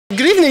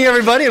Good evening,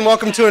 everybody, and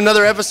welcome to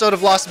another episode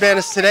of Los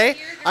Banos today.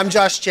 I'm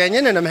Josh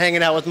Chagnon, and I'm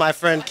hanging out with my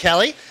friend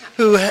Kelly,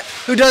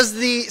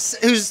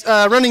 who's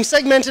running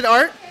Segmented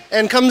Art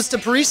and comes to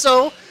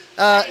Paraiso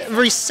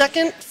every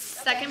second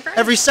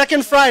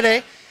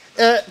Friday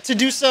to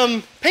do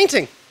some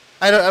painting.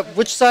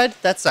 Which side?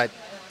 That side.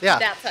 Yeah.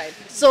 That side.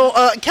 So,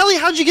 Kelly,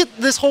 how'd you get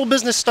this whole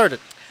business started?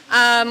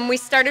 We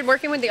started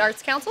working with the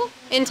Arts Council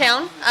in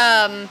town,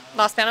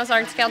 Los Banos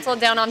Arts Council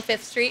down on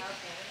 5th Street.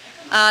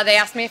 They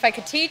asked me if I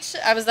could teach.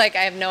 I was like,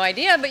 I have no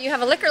idea, but you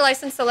have a liquor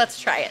license, so let's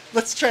try it.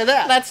 Let's try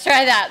that. Let's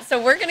try that.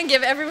 So we're going to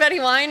give everybody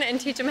wine and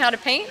teach them how to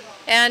paint,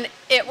 and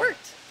it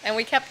worked. And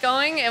we kept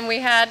going, and we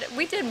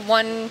did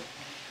one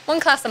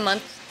class a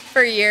month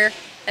for a year,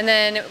 and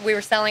then we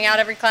were selling out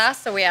every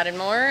class, so we added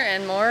more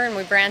and more, and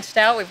we branched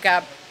out. We've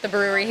got the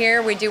brewery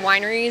here. We do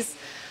wineries,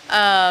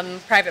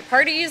 private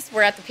parties.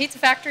 We're at the pizza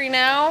factory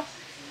now.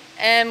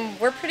 And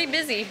we're pretty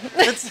busy.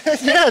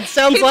 Yeah, it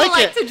sounds People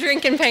like to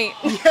drink and paint.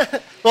 Yeah.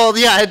 Well,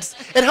 yeah,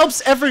 it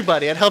helps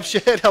everybody. It helps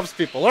you. It helps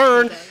people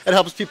learn. It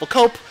helps people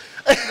cope.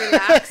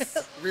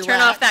 Relax.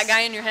 Turn off that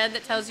guy in your head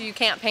that tells you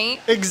can't paint.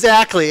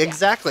 Exactly.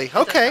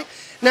 Okay.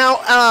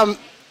 Now,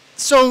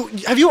 so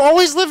have you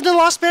always lived in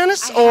Los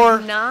Banos, or? I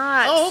have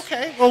not. Oh,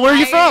 okay. Well, where are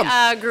you from?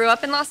 I grew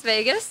up in Las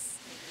Vegas,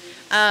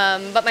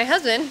 but my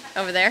husband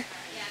over there.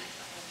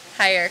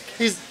 Hi, Eric.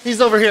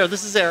 He's over here.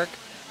 This is Eric.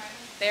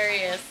 There he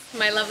is,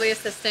 my lovely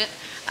assistant.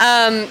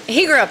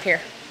 He grew up here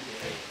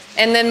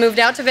and then moved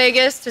out to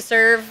Vegas to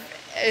serve.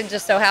 It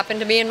just so happened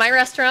to be in my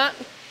restaurant,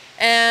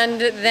 and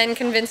then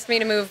convinced me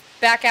to move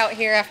back out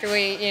here after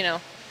we,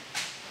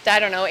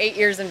 8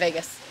 years in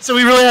Vegas. So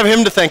we really have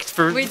him to thank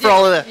for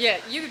all of that. Yeah,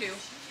 you do.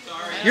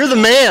 Sorry. You're the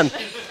man.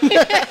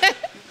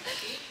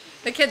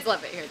 The kids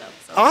love it here, though.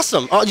 So.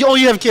 Awesome. Oh,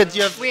 you have kids.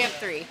 We have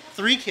 3.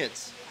 3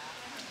 kids.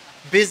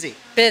 Busy.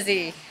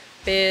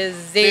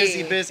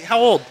 How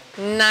old?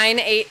 9,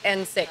 8,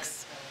 and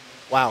 6.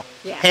 Wow.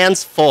 Yeah.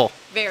 Hands full.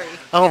 Very.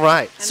 All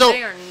right. And so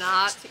they are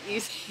not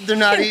easy. They're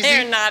not easy?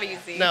 They're not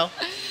easy. No.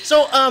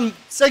 So,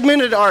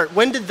 Segmented Art,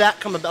 when did that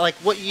come about? Like,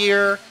 what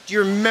year? Do you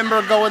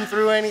remember going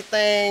through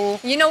anything?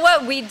 You know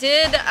what? We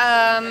did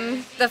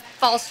the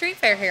Fall Street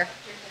Fair here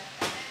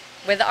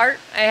with art.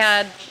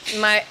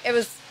 It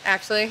was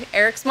actually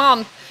Eric's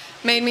mom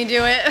made me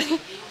do it.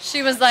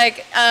 She was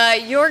like,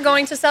 you're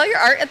going to sell your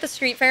art at the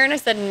street fair? And I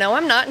said, no,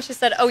 I'm not. And she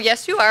said, oh,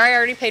 yes, you are. I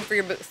already paid for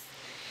your booth.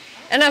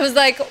 And I was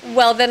like,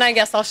 well, then I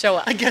guess I'll show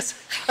up. I guess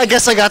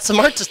I got some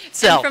art to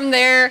sell. And from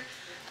there,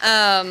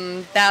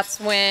 that's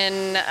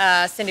when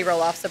Cindy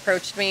Roloffs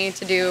approached me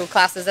to do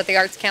classes at the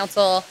Arts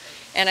Council.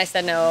 And I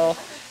said no.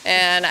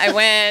 And I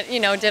went,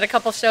 did a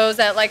couple shows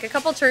at like a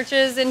couple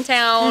churches in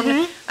town.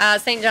 Mm-hmm.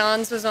 St.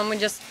 John's was when we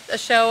just a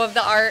show of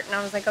the art. And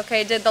I was like,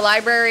 okay, did the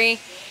library.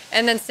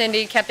 And then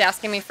Cindy kept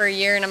asking me for a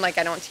year, and I'm like,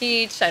 I don't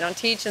teach. And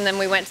then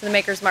we went to the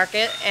Maker's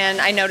Market,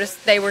 and I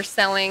noticed they were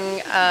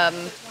selling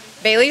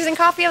Bailey's and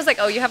coffee. I was like,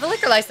 oh, you have a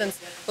liquor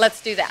license. Let's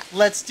do that.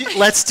 Let's do that.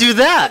 Let's do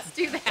that.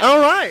 All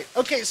right.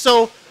 Okay,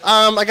 so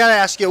I got to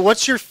ask you,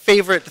 what's your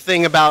favorite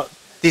thing about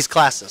these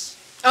classes?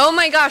 Oh,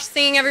 my gosh,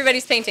 seeing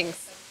everybody's paintings.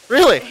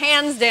 Really?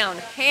 Hands down.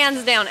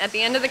 At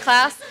the end of the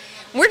class,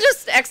 we're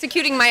just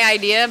executing my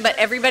idea, but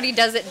everybody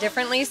does it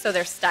differently, so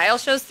their style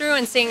shows through,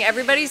 and seeing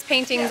everybody's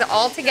paintings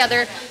all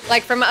together,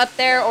 like from up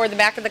there or the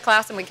back of the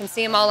class, and we can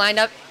see them all lined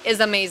up,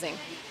 is amazing.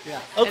 Yeah.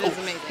 Okay. It is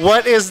amazing.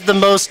 What is the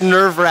most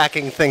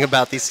nerve-wracking thing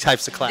about these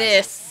types of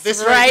classes?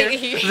 This right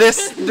here.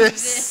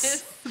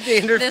 This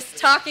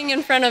talking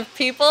in front of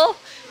people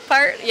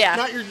part,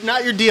 yeah.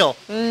 Not your deal.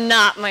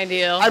 Not my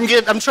deal. I'm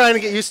trying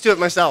to get used to it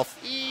myself.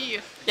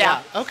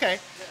 Yeah. Okay.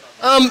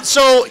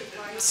 So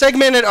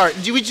Segmented Art.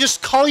 Do we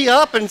just call you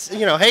up and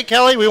hey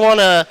Kelly, we want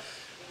to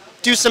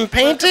do some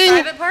painting?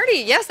 Private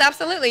party. Yes,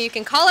 absolutely. You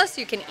can call us.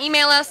 You can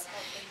email us.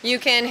 You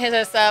can hit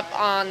us up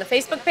on the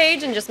Facebook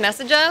page and just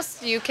message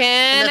us. You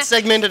can and that's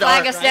Segmented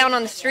flag Art, us down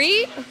on the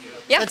street.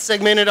 Yeah. That's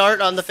Segmented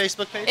Art on the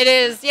Facebook page? It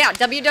is, yeah.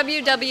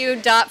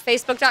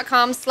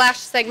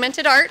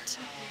 www.facebook.com/segmentedart.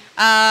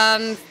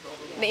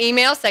 The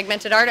email,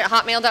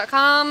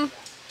 segmentedart@hotmail.com.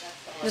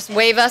 Just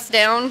wave us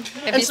down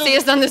if you see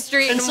us on the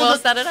street, and we'll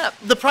set it up.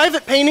 The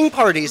private painting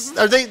parties,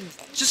 are they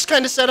just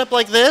kind of set up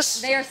like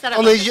this? They are set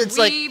up like this.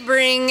 We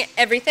bring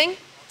everything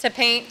to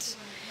paint.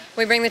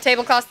 We bring the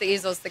tablecloths, the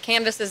easels, the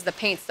canvases, the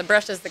paints, the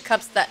brushes, the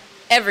cups,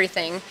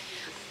 everything,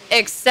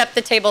 except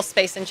the table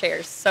space and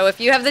chairs. So if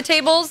you have the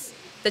tables,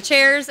 the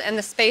chairs, and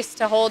the space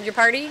to hold your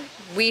party,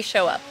 we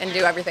show up and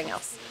do everything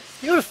else.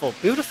 Beautiful.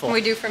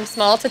 We do from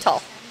small to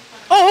tall.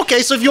 Oh,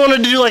 okay. So if you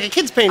wanted to do like a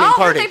kids painting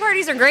party. Birthday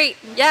parties are great.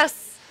 Yes.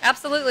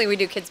 Absolutely, we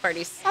do kids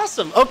parties.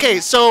 Awesome. Okay,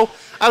 so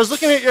I was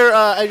looking at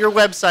your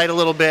website a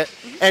little bit,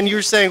 and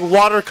you're saying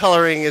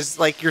watercoloring is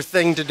like your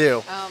thing to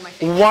do. Oh, my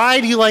favorite.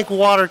 Why do you like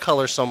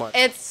watercolor so much?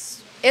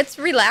 It's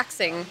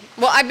relaxing.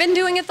 Well, I've been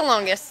doing it the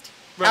longest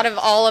out of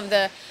all of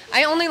the.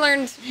 I only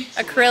learned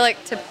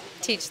acrylic to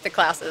teach the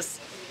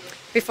classes.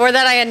 Before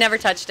that, I had never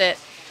touched it.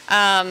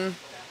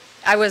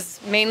 I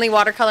was mainly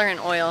watercolor and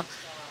oil.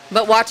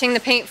 But watching the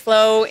paint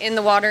flow in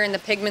the water and the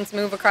pigments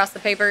move across the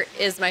paper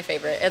is my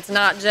favorite. It's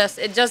not just,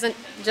 it doesn't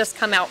just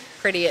come out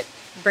pretty. It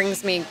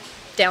brings me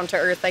down to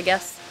earth, I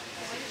guess.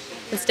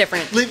 It's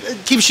different.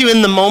 It keeps you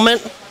in the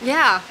moment.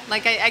 Yeah,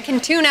 like I can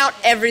tune out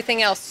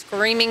everything else.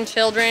 Screaming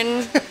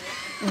children,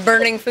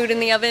 burning food in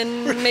the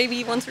oven,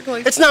 maybe once or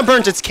twice. It's not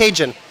burnt, it's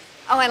Cajun.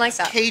 Oh, I like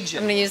that. Cajun.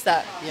 I'm gonna use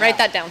that. Yeah. Write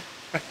that down.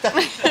 Write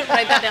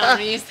that down. I'm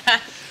gonna use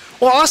that.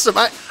 Well, awesome.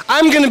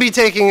 I'm going to be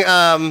taking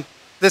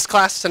this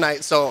class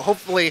tonight, so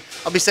hopefully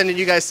I'll be sending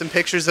you guys some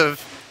pictures of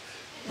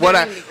what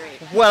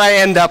I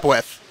end up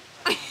with.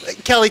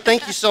 Kelly,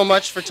 thank you so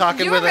much for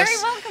talking with us. You're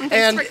very welcome. Thanks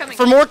and for coming.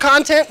 For more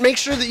content, make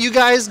sure that you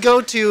guys go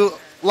to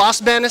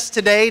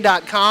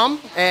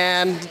losbanostoday.com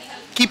and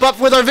keep up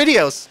with our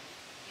videos.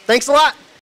 Thanks a lot.